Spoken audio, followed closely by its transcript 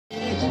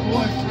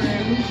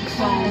boyfriend, lose your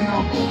phone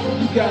number.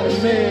 You got a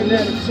man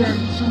that'll turn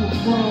you to a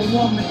grown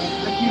woman. I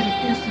get an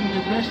instant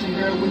erection,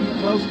 girl, when you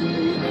close to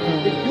me.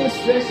 The good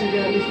session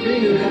got me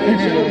feeling like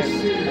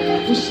jealousy.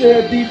 We share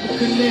a deeper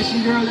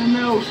connection, girl, than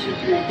no should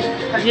be.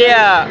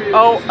 Yeah,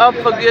 oh,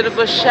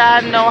 unforgettable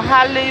shine on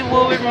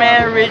Hollywood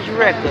marriage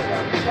records.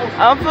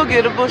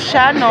 Unforgettable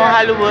shine on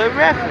Hollywood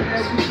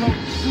records.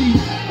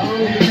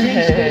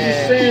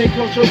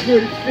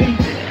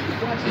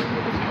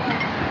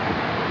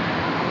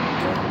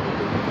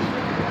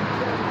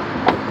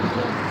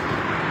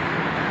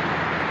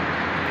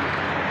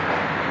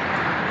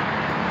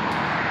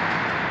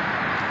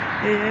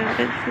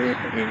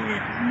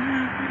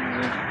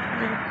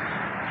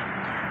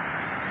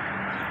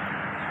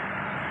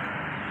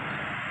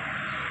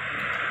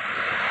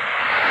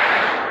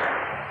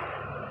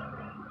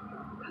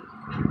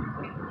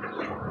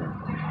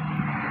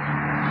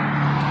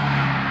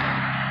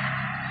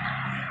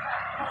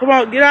 Come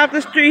on, get off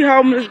the street,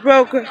 homeless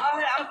broker.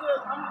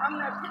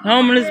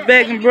 Homeless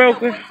begging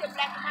broker.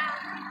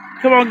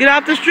 Come on, get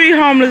off the street,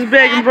 homeless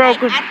begging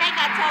broker.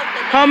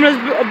 Homeless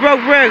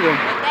broke beggar.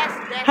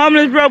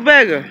 Homeless broke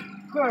beggar.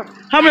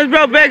 Homeless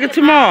broke beggar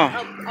tomorrow.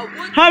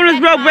 Homeless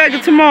broke beggar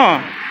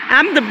tomorrow.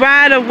 I'm the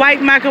bride of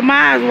white Michael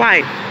Myers'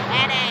 wife. Is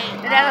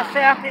that a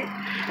selfie?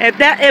 If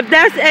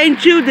that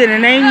ain't you, then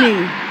it ain't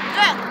me.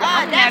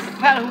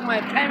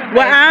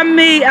 Well, I'm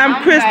me.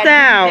 I'm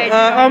Crystal.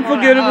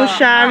 Unforgettable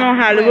shine on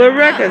Hollywood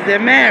records. They're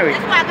married.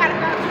 That's why I gotta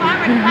go. So I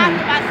already talked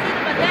about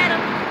sitting with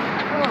Adam.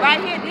 Right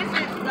here, this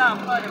is for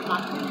my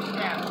food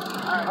stamp.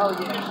 Oh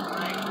yeah.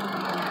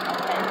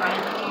 Okay,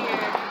 right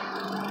here.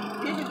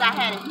 This is I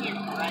had it here,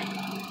 right?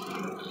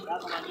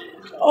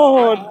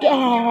 Oh,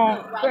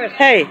 dog.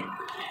 Hey,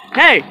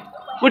 hey,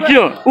 what you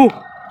doing? Ooh,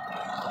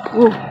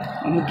 ooh,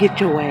 I'm gonna get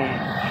your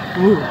ass.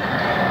 Ooh.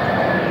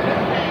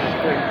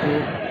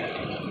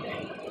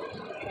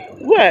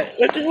 What?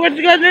 What you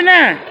gonna do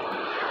now?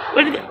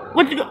 What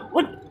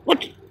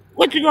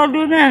you gonna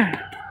do now?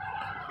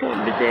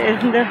 Don't be there.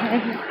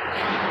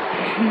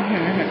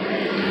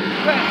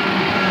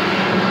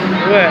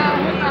 What?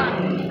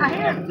 I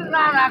hear it's too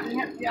loud. I can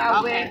help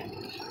y'all with.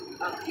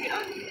 I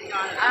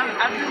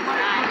do want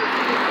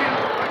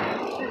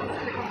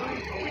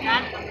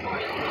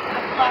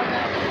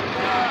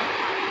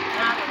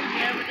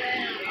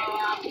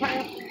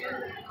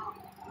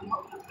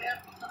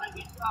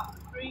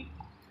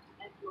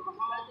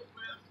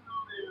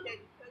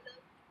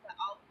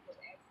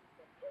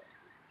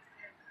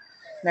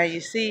Now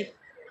you see,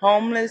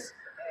 homeless,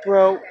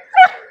 broke,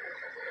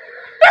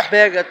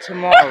 beggar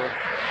tomorrow.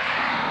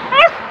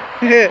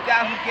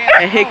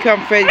 And here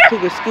come Freddie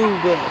Cougar's school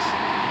bus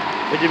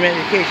with the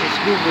medication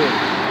school bus.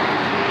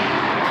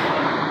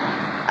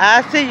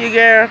 I see you,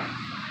 girl.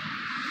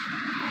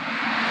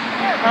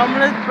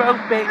 Homeless,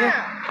 broke, beggar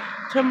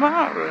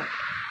tomorrow.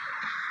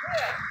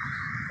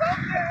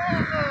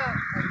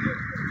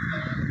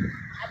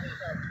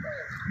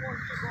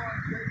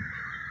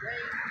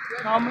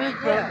 Homeless,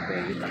 broke,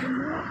 beggar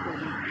tomorrow.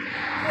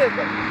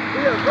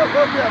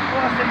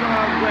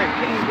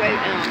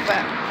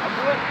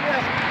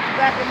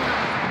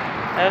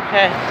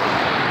 Okay.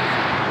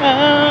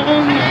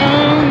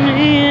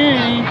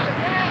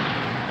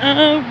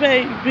 Oh,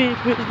 baby,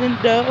 prison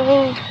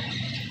door.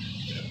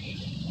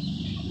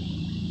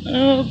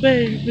 Oh,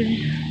 baby,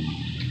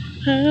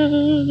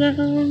 hold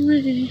on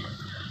me.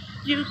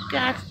 You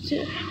got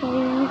to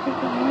hold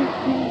on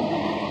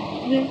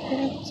me. You got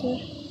to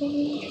hold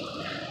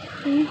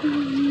on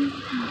me.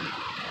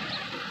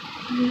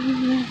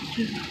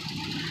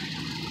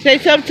 Say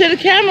something to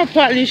the camera,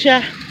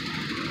 Partlisha.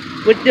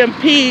 With them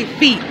pig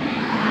feet.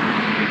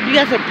 You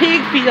got some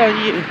pig feet on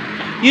you.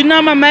 You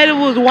know my mother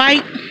was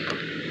white?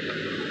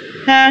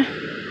 Huh?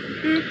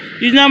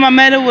 You know my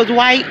mother was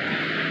white?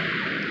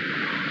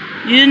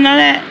 You didn't know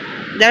that?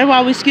 That's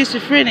why we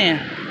schizophrenia.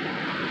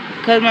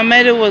 Because my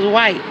mother was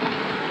white.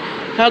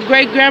 Her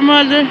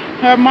great-grandmother,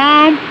 her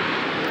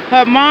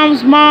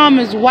mom's mom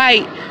is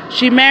white.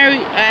 She married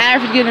an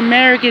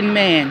African-American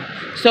man.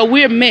 So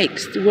we're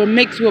mixed. We're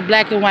mixed with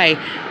black and white.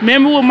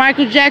 Remember what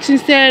Michael Jackson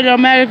said, it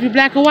don't matter if you're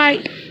black or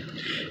white?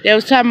 They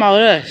was talking about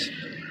us.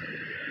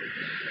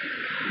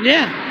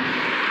 Yeah.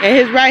 And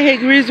his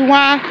right-hand reason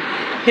why,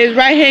 his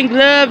right-hand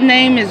glove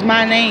name is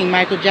my name,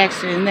 Michael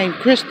Jackson. His name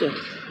Crystal.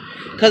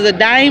 Because a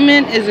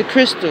diamond is a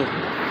crystal.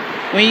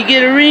 When you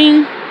get a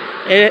ring,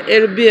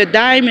 it'll be a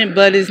diamond,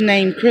 but it's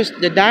named Crystal.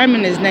 The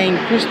diamond is named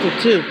Crystal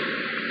too.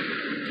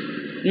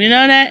 You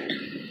know that?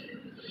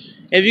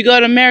 If you go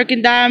to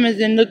American Diamonds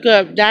and look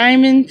up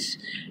diamonds,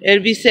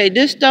 it'll be say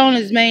this stone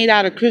is made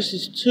out of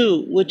crystals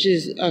too, which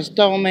is a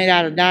stone made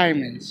out of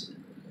diamonds.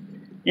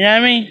 You know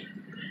what I mean?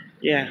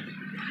 Yeah.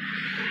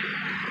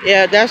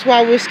 Yeah, that's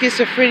why we're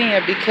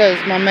schizophrenia, because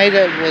my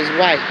mother was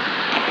white.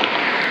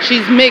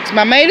 She's mixed.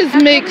 My mother's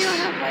mixed.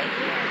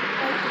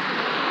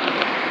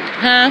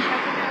 Huh?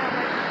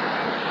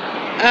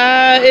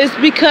 It's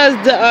because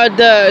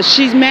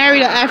she's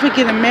married an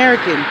African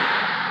American.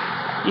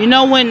 You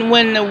know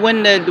when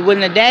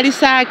the daddy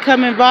side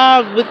come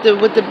involved with the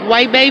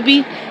white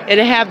baby,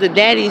 it'll have the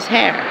daddy's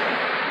hair,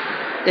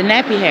 the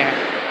nappy hair.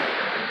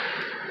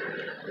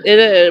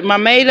 My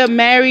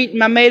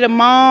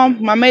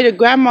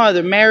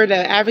grandmother married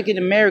an African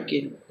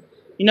American.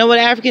 You know what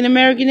African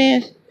American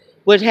is?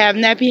 Would have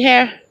nappy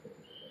hair.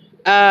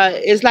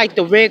 It's like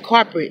the red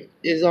carpet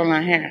is on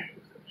her hair.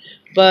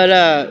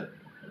 But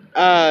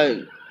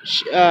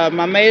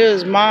my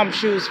maid's mom,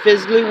 she was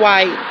physically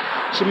white.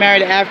 She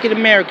married an African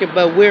American,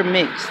 but we're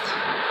mixed.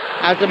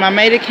 After my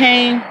maid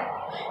came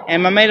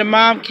and my maid's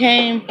mom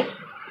came,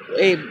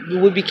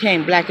 we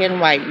became black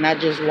and white, not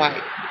just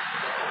white.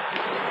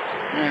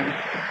 Yeah.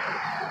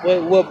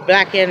 We're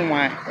black and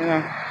white, you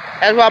know.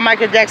 That's why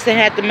Michael Jackson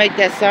had to make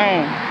that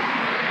song.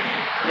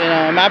 You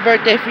know, my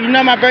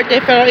birthday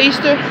fell on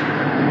Easter?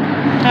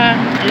 Huh?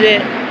 You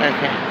did?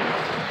 Okay.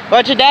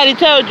 What your daddy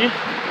told you?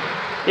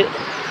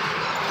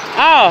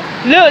 Oh,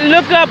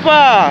 look up,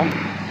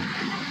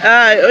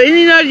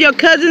 any of your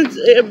cousins'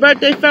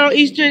 birthday fell on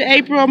Easter in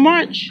April or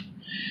March?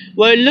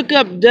 Well, look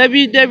up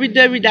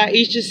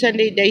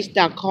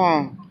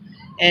www.eastersundaydates.com.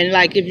 And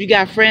like if you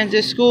got friends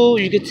at school,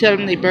 you can tell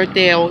them their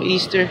birthday on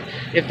Easter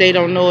if they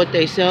don't know it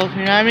themselves.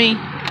 You know what I mean?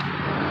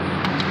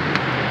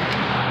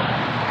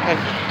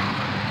 Okay.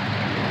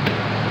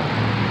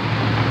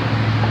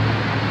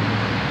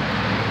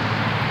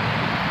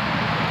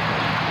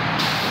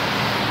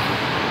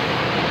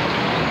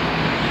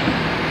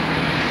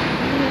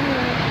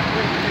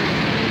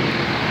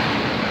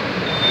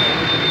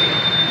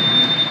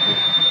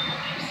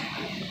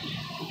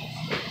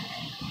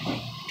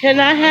 Can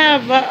I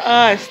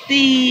have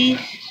Steve?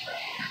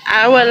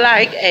 I would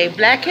like a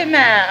black and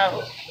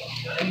mild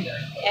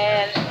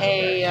and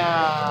a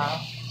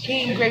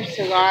king grape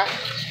cigar.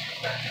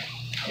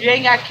 If you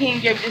ain't got king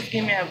grape, just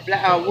give me a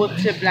wood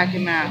tip black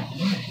and mild.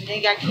 You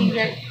ain't got king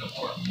grape?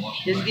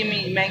 Just give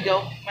me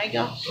mango.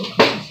 Mango?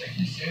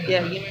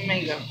 Yeah, give me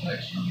mango.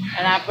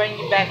 And I'll bring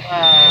you back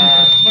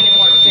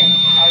 21 cents.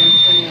 I'll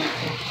use 21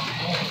 cents.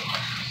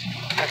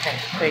 Okay,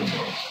 thank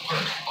you.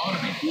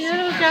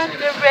 You got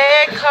the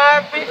red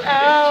carpet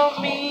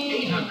on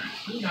me.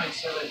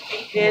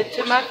 Head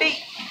to my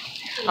feet.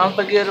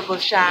 Unforgettable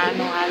shine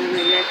on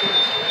Hollywood Records.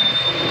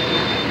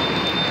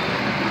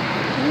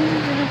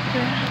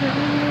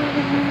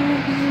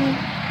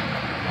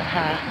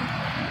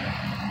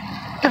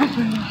 Don't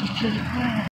bring me to the ground.